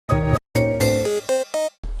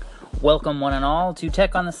Welcome one and all to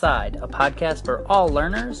Tech on the Side, a podcast for all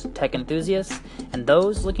learners, tech enthusiasts, and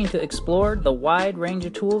those looking to explore the wide range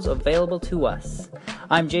of tools available to us.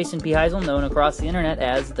 I'm Jason P. Heisel, known across the internet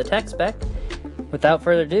as the Tech Spec. Without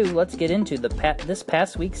further ado, let's get into this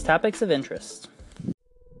past week's topics of interest.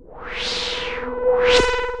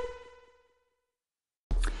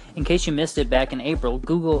 In case you missed it back in April,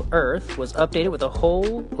 Google Earth was updated with a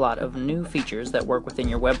whole lot of new features that work within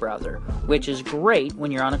your web browser, which is great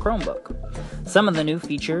when you're on a Chromebook. Some of the new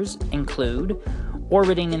features include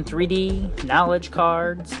orbiting in 3D, knowledge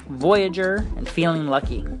cards, Voyager, and feeling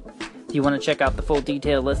lucky. If you want to check out the full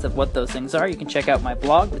detailed list of what those things are, you can check out my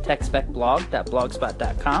blog,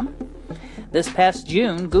 thetechspecblog.blogspot.com. This past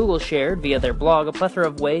June, Google shared via their blog a plethora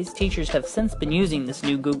of ways teachers have since been using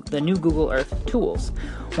the new Google Earth tools.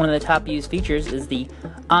 One of the top used features is the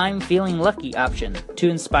I'm Feeling Lucky option to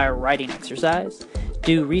inspire writing exercise,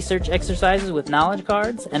 do research exercises with knowledge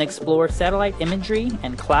cards, and explore satellite imagery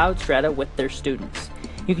and cloud strata with their students.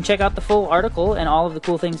 You can check out the full article and all of the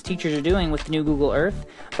cool things teachers are doing with the new Google Earth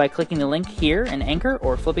by clicking the link here in Anchor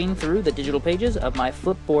or flipping through the digital pages of my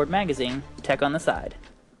Flipboard magazine, Tech on the Side.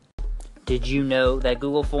 Did you know that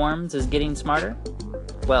Google Forms is getting smarter?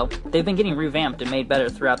 Well, they've been getting revamped and made better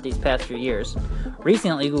throughout these past few years.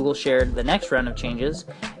 Recently, Google shared the next round of changes,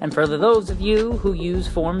 and for those of you who use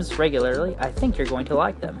Forms regularly, I think you're going to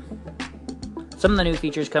like them. Some of the new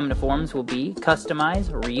features coming to Forms will be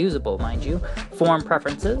customize, reusable mind you, form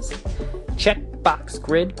preferences, checkbox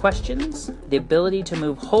grid questions, the ability to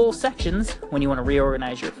move whole sections when you want to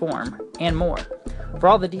reorganize your form, and more. For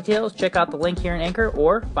all the details, check out the link here in Anchor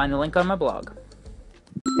or find the link on my blog.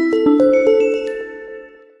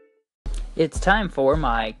 It's time for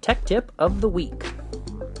my tech tip of the week.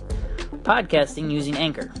 Podcasting using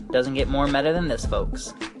Anchor doesn't get more meta than this,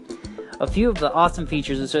 folks. A few of the awesome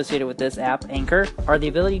features associated with this app, Anchor, are the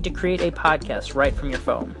ability to create a podcast right from your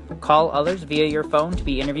phone, call others via your phone to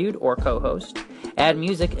be interviewed or co-host, add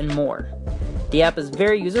music, and more. The app is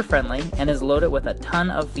very user-friendly and is loaded with a ton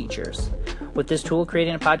of features. With this tool,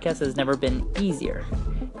 creating a podcast has never been easier.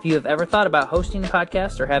 If you have ever thought about hosting a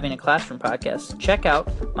podcast or having a classroom podcast, check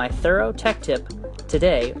out my thorough tech tip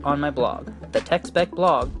today on my blog,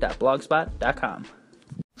 thetechspecblog.blogspot.com.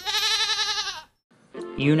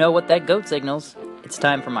 You know what that goat signals. It's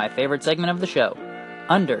time for my favorite segment of the show,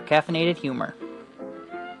 Under-Caffeinated Humor.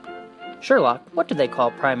 Sherlock, what do they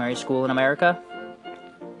call primary school in America?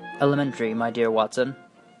 Elementary, my dear Watson.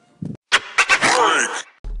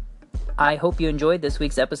 I hope you enjoyed this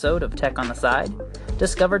week's episode of Tech on the Side,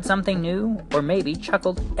 discovered something new, or maybe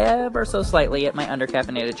chuckled ever so slightly at my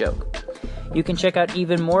under-caffeinated joke. You can check out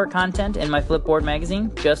even more content in my Flipboard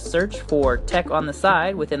magazine. Just search for Tech on the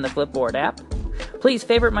Side within the Flipboard app. Please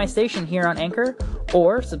favorite my station here on Anchor,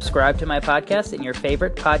 or subscribe to my podcast in your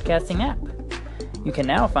favorite podcasting app. You can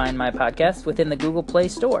now find my podcast within the Google Play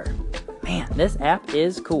Store. Man, this app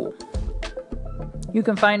is cool. You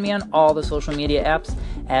can find me on all the social media apps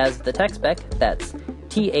as The Tech Spec, that's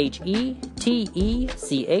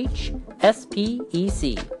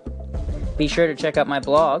TheTechSpec. Be sure to check out my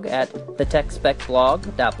blog at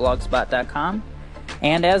thetechspecblog.blogspot.com.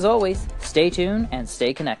 And as always, stay tuned and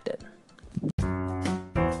stay connected.